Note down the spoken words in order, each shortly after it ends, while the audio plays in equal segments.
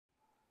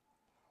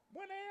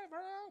Whenever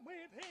I'm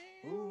with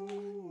him,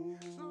 Ooh,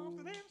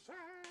 something inside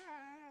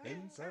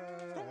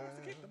starts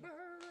to keep the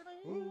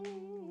burning.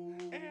 Ooh,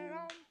 And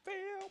I'm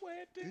filled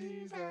with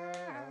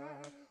desire.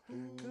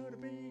 Could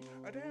it be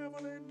a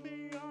devil in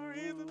me, or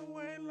is it the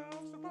way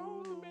love's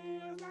supposed to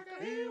be? It's like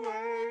a heat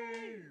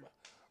wave,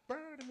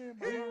 burning in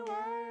my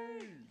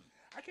heart.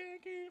 I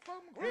can't keep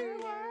from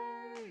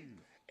growing.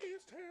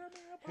 It's tearing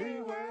me apart.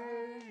 Heat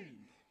wave.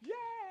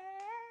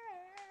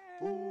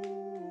 Yeah.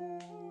 Ooh.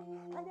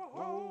 I'm a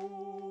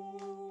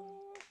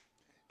hoe.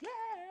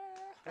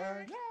 Yeah. Yeah.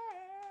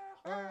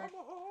 I'm a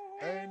hoe.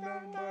 Ain't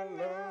nothing but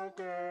love,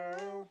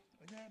 girl.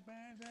 I got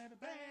bands and a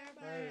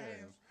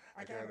bands.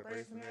 I got a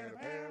bracelet and a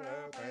pair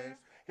of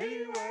pants.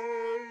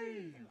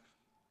 Anyway.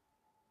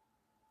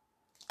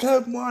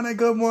 Good morning,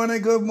 good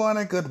morning, good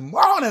morning, good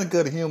morning,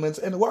 good humans,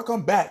 and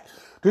welcome back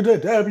to the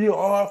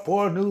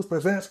WR4 News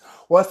Presents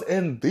What's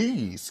in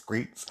These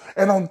Streets.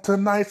 And on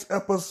tonight's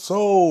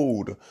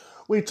episode,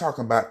 we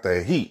talking about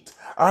the heat.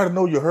 I already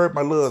know you heard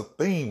my little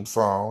theme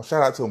song.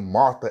 Shout out to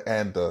Martha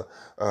and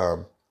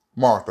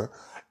Martha.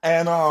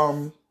 And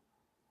I'm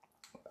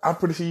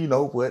pretty sure you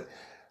know what.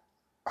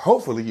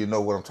 Hopefully you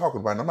know what I'm talking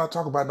about. And I'm not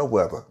talking about no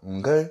weather,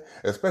 okay?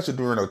 Especially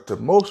during a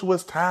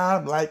tumultuous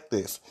time like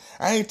this.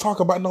 I ain't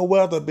talking about no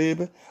weather,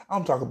 baby.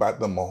 I'm talking about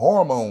the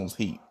hormones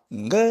heat,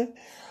 okay?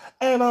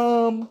 And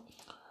I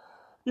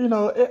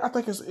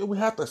think we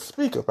have to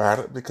speak about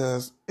it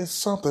because it's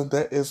something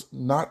that is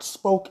not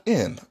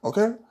spoken,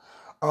 okay?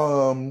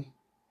 Um,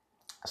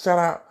 Shout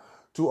out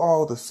to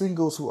all the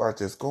singles who are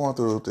just going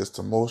through this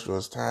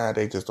tumultuous time.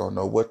 They just don't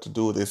know what to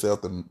do with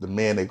themselves. The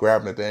men, they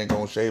grabbing the dang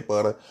on shea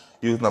butter,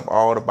 using up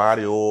all the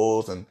body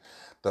oils and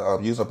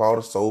using up all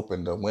the soap.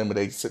 And the women,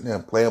 they sitting there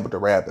and playing with the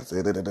rabbits.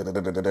 You know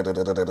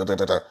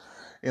what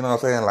I'm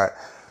saying? Like,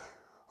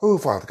 oh,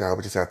 Father God,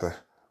 we just have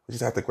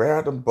to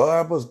grab them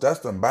bubbles,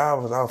 dust them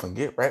Bibles off and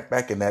get right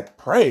back in that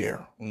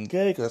prayer.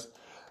 Okay? Because,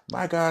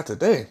 my God,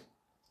 today,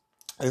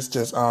 it's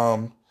just,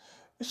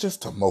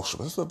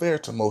 tumultuous. It's a very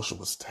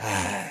tumultuous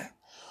time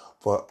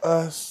for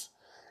us,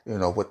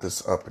 with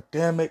this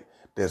epidemic.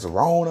 There's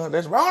Rona.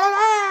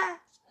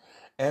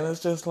 And it's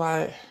just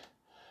like,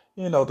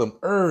 them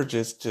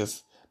urges are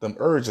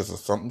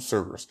something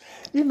serious.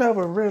 You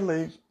never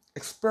really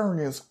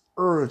experience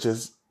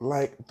urges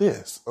like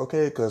this,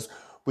 okay? Because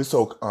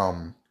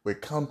we're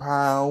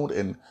compound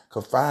and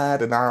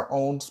confined in our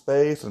own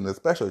space, and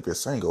especially if you're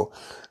single,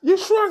 you're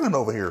struggling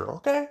over here,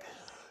 okay?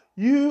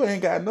 You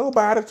ain't got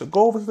nobody to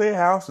go over to their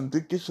house and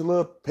to get your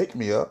little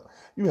pick-me-up.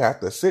 You have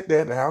to sit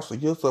there in the house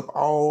and use up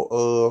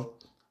all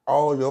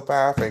your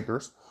five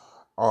fingers,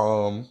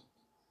 male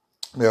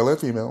and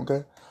female,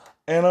 okay?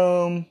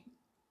 And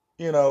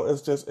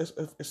it's just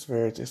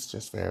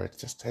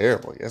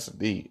terrible. Yes,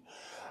 indeed.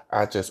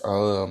 I just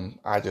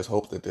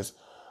hope that this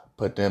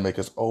pandemic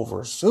is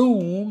over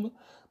soon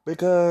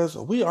because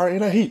we are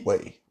in a heat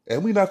wave,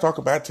 and we not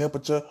talking about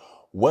temperature,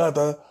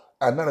 weather,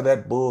 and none of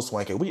that bull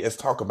swanking. We just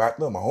talk about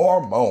them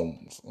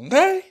hormones,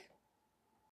 okay?